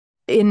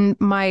in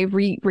my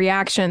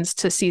reactions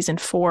to season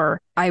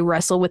 4, I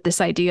wrestle with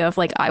this idea of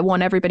like, I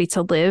want everybody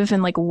to live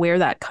and like where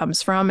that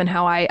comes from, and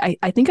how I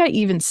think I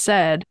even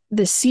said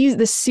the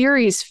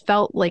series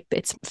felt like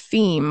its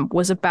theme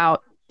was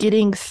about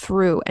getting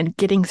through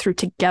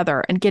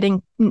together and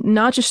getting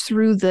not just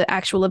through the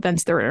actual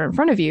events that are in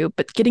front of you,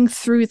 but getting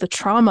through the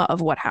trauma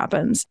of what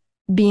happens,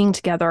 being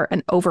together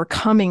and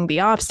overcoming the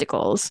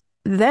obstacles.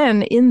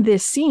 Then in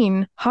this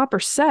scene, Hopper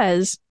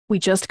says, we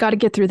just got to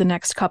get through the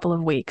next couple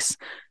of weeks.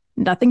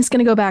 Nothing's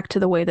going to go back to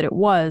the way that it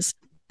was,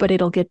 but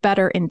it'll get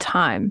better in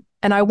time.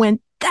 And I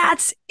went,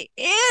 that's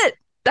it.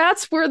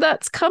 That's where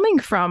that's coming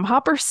from.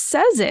 Hopper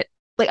says it.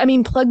 Like, I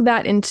mean, plug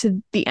that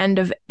into the end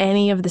of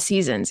any of the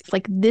seasons.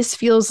 Like, this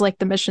feels like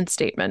the mission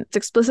statement. It's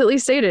explicitly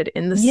stated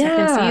in the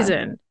second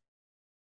season.